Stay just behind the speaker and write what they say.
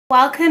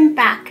Welcome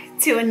back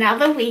to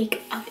another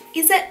week of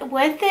Is It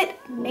Worth It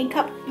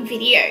makeup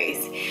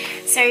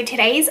videos. So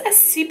today's a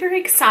super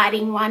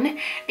exciting one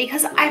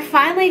because I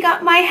finally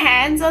got my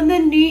hands on the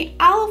new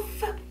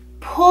e.l.f.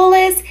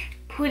 Poreless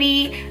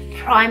Putty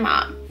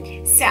primer.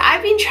 So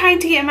I've been trying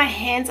to get my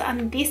hands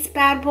on this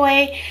bad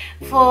boy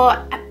for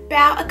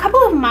about a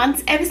couple of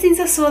months. Ever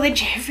since I saw the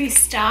Jeffree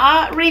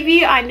Star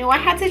review, I knew I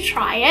had to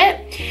try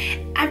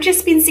it. I've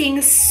just been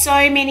seeing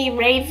so many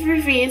rave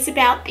reviews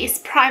about this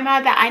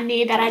primer that I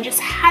knew that I just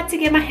had to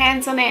get my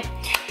hands on it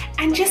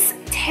and just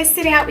test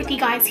it out with you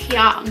guys here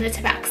on the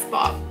Tabac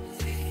Spot.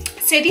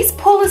 So this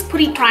Poreless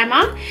Putty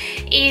primer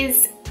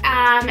is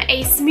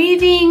a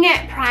smoothing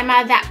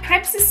primer that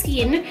preps the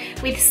skin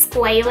with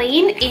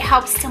squalene. It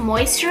helps to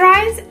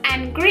moisturize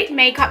and grip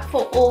makeup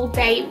for all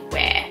day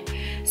wear.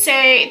 So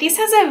this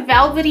has a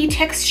velvety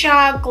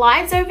texture,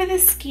 glides over the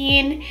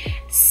skin,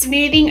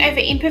 smoothing over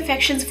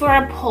imperfections for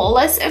a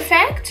poreless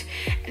effect.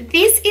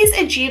 This is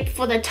a dupe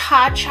for the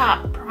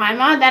Touch-Up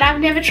primer that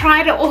I've never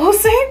tried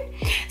also.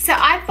 So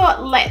I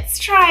thought let's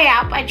try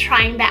out by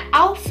trying the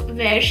e.l.f.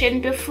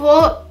 version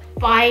before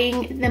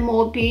buying the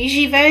more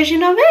bougie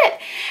version of it.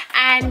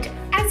 And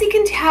as you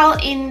can tell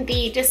in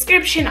the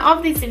description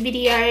of this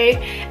video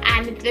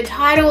and the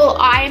title,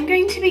 I am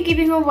going to be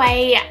giving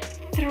away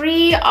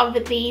 3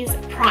 of these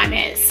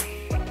primers.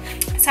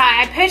 So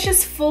I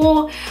purchased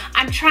 4,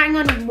 I'm trying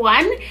on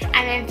 1, and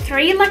then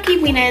 3 lucky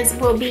winners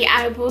will be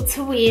able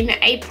to win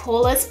a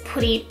Poreless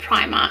Putty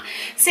primer.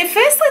 So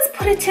first let's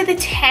put it to the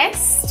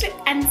test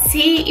and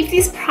see if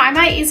this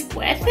primer is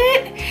worth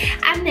it,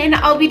 and then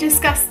I'll be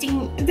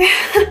discussing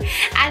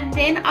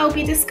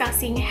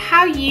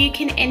how you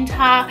can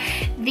enter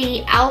the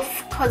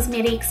e.l.f.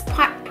 Cosmetics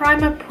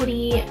Primer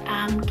Putty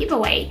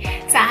giveaway.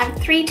 So I have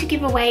 3 to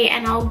give away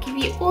and I'll give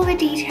you all the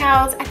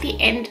details at the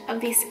end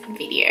of this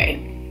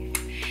video.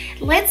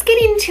 Let's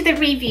get into the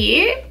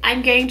review.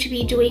 I'm going to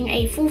be doing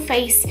a full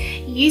face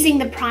using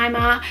the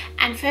primer,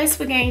 and first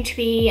we're going to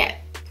be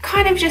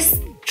kind of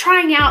just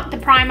trying out the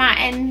primer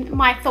and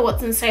my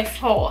thoughts and so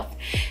forth.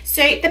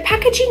 So the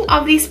packaging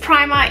of this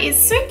primer is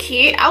so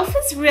cute. e.l.f.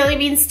 has really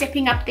been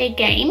stepping up their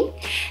game.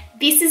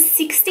 This is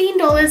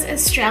 $16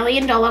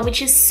 Australian dollar,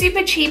 which is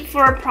super cheap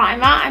for a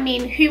primer. I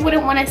mean, who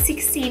wouldn't want a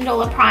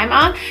 $16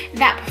 primer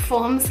that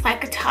performs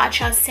like a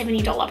Tatcha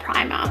 $70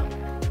 primer?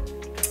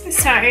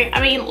 So, I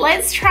mean,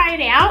 let's try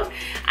it out.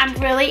 I'm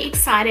really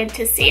excited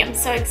to see. I'm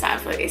so excited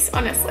for this,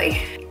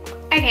 honestly.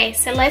 Okay,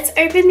 so let's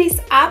open this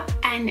up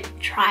and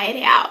try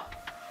it out.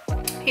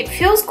 It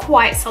feels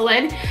quite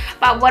solid,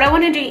 but what I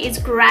want to do is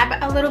grab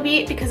a little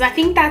bit because I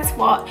think that's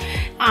what,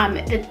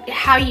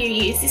 how you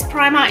use this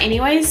primer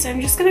anyway. So I'm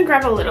just going to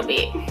grab a little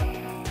bit.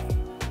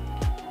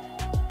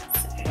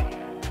 So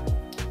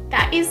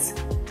that is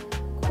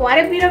quite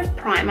a bit of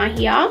primer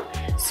here.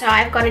 So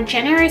I've got a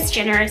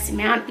generous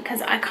amount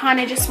because I kind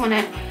of just want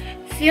to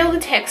feel the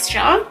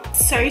texture.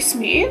 So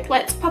smooth.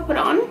 Let's pop it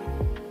on.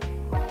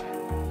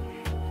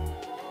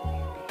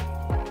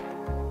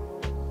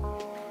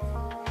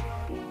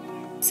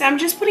 So I'm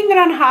just putting it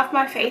on half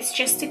my face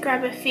just to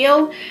grab a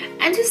feel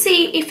and to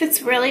see if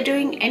it's really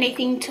doing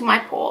anything to my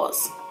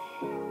pores.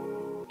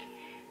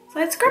 So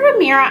let's grab a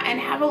mirror and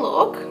have a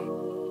look.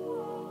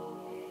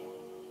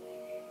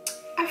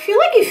 I feel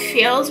like it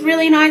feels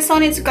really nice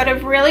on. It's got a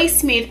really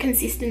smooth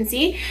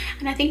consistency,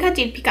 and I think I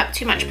did pick up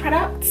too much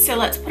product, so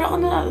let's put it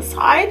on the other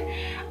side.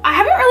 I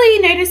haven't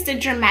really noticed a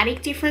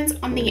dramatic difference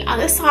on the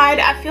other side.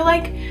 I feel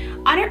like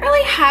I don't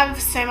really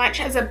have so much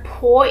as a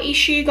pore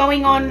issue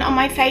going on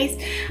my face.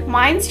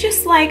 Mine's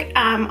just like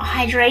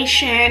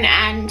hydration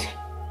and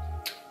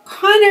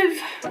kind of,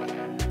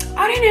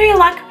 I don't know,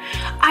 like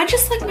I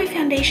just like my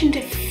foundation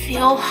to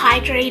feel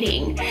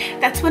hydrating.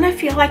 That's when I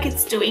feel like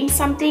it's doing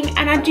something,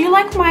 and I do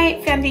like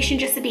my foundation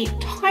just to be a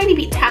tiny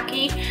bit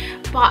tacky,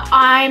 but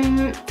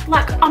I'm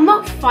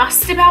not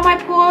fussed about my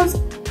pores.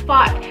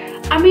 But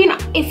I mean,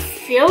 it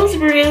feels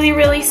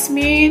really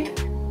smooth.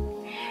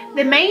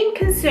 The main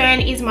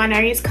concern is my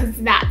nose because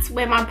that's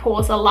where my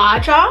pores are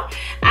larger,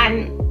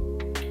 and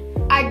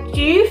I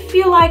do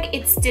feel like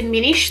it's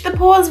diminished the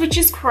pores, which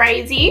is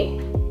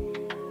crazy.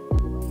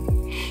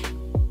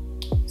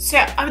 So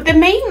the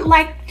main,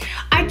 like,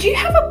 I do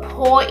have a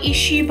pore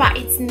issue, but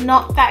it's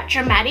not that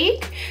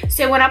dramatic.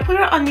 So when I put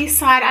it on this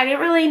side, I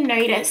didn't really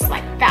notice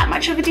like that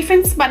much of a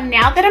difference. But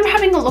now that I'm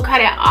having a look at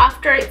it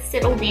after it's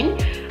settled in,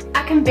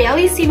 I can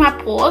barely see my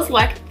pores.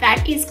 Like,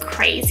 that is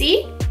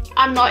crazy.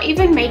 I'm not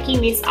even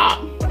making this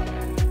up.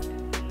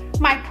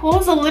 My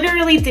pores are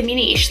literally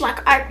diminished.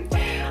 Like,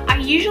 I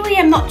usually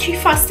am not too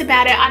fussed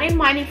about it. I don't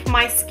mind if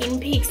my skin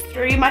peeks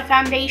through my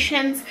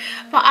foundations,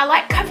 but I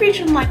like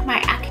coverage on like my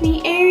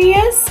acne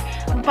areas.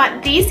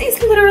 But this is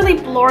literally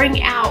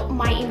blurring out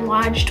my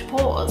enlarged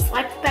pores.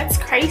 Like, that's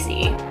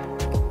crazy.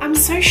 I'm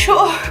so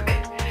shocked.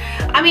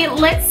 I mean,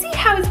 let's see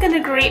how it's gonna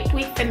grip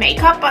with the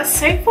makeup, but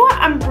so far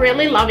I'm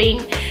really loving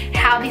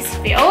how this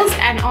feels.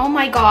 And oh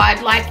my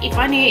god, like, if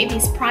I knew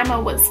this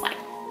primer was like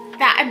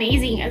that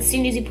amazing as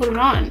soon as you put it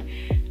on,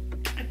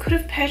 I could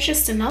have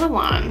purchased another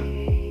one.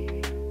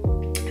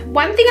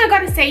 one thing I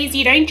gotta say is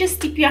you don't just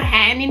dip your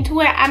hand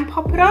into it and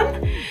pop it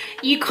on.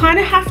 You kind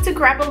of have to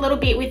grab a little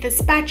bit with a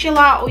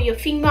spatula or your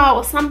finger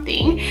or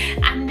something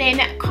and then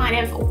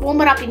kind of warm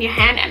it up in your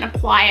hand and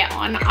apply it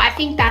on. I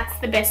think that's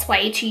the best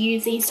way to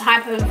use these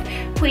type of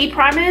putty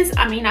primers.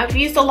 I mean, I've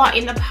used a lot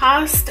in the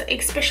past,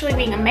 especially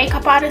being a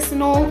makeup artist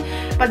and all,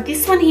 but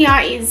this one here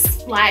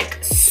is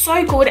like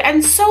so good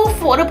and so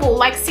affordable,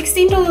 like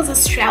 $16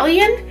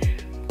 Australian.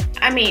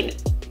 I mean,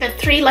 the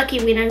 3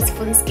 lucky winners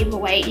for this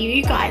giveaway,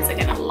 you guys are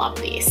gonna love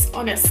this,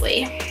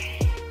 honestly.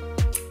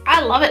 I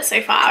love it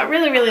so far. I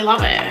really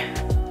love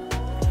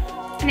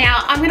it.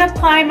 Now I'm gonna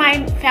apply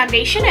my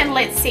foundation and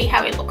let's see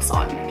how it looks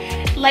on.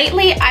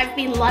 Lately I've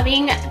been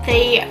loving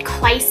the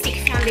Clay Stick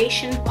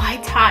foundation by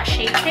Tarte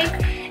Shape Tape.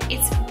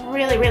 It's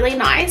really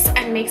nice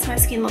and makes my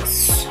skin look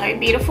so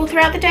beautiful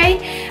throughout the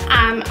day.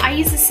 I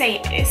use the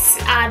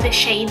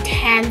shade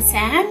Tan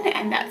Sand,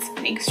 and that's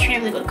an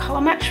extremely good color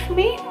match for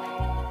me.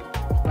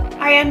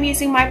 I am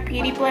using my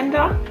beauty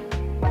blender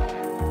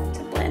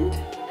to blend.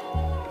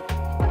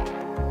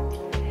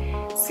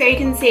 So you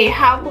can see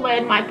how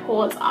blurred my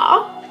pores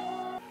are.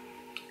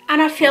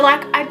 And I feel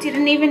like I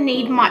didn't even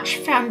need much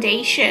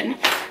foundation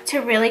to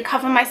really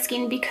cover my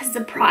skin because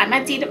the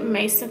primer did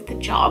most of the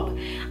job.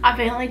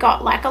 I've only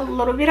got like a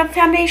little bit of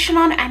foundation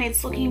on and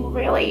it's looking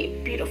really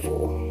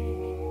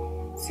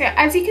beautiful. So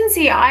as you can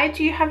see, I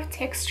do have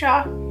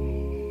texture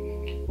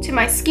to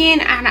my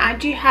skin and I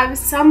do have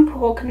some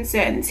pore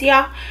concerns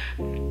here,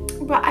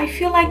 but I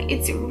feel like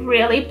it's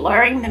really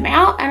blurring them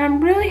out and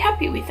I'm really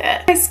happy with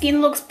it. My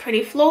skin looks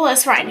pretty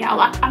flawless right now,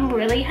 like I'm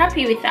really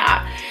happy with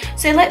that.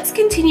 So let's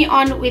continue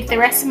on with the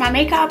rest of my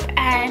makeup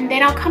and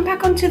then I'll come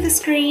back onto the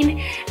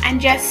screen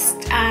and just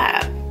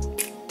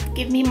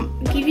give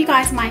you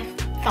guys my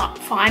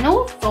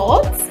final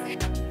thoughts.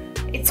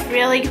 It's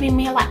really giving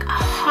me like a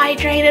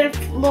hydrated,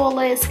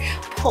 flawless,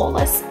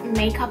 poreless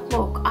makeup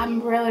look. I'm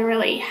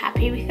really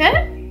happy with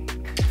it.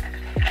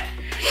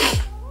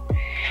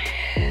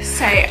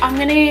 So I'm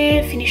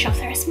gonna finish off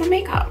the rest of my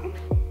makeup.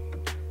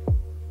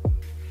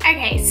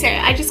 Okay, so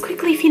I just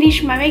quickly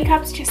finished my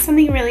makeup. It's just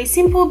something really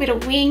simple, a bit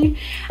of wing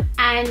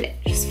and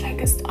just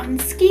focused on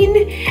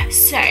skin.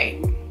 So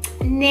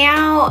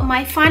now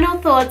my final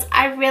thoughts.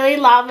 I really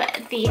love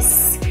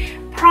this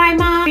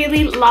primer.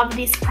 Really love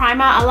this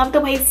primer. I love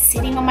the way it's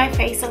sitting on my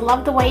face. I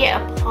love the way it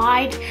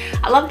applied.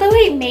 I love the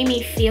way it made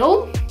me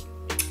feel.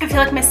 I feel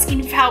like my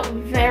skin felt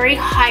very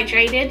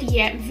hydrated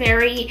yet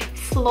very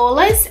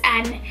flawless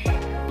and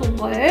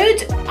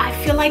blurred. I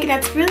feel like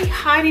that's really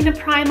hard in a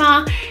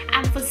primer,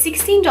 and for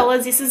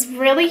 $16 this has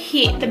really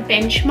hit the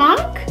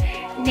benchmark.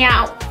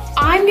 Now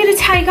I'm going to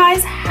tell you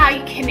guys how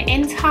you can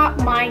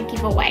enter my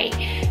giveaway.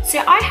 So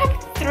I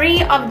have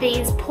 3 of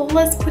these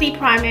Poreless Putty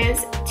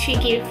primers to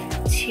give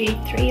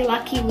to 3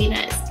 lucky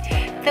winners.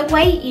 The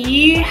way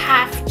you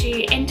have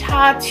to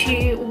enter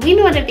to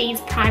win one of these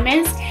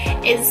primers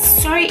is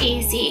so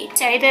easy.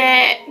 So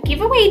the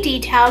giveaway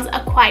details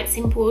are quite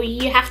simple.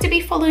 You have to be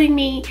following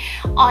me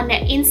on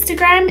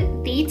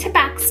Instagram, the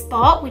Tabac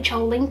Spot, which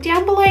I'll link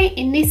down below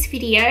in this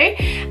video,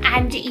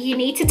 and you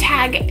need to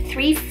tag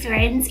 3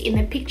 friends in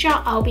the picture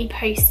I'll be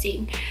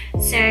posting.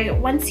 So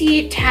once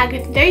you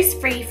tag those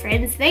 3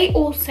 friends, they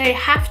also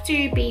have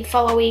to be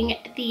following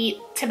the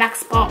Tabac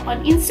Spot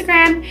on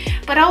Instagram,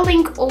 but I'll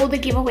link all the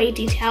giveaway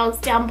details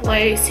down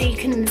below so you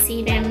can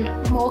see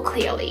them more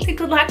clearly. So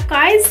good luck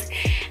guys,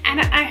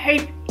 and I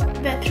hope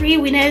the 3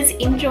 winners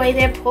enjoy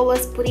their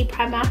Poreless Putty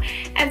primer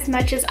as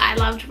much as I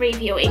loved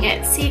reviewing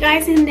it. See you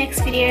guys in the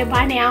next video.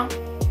 Bye now.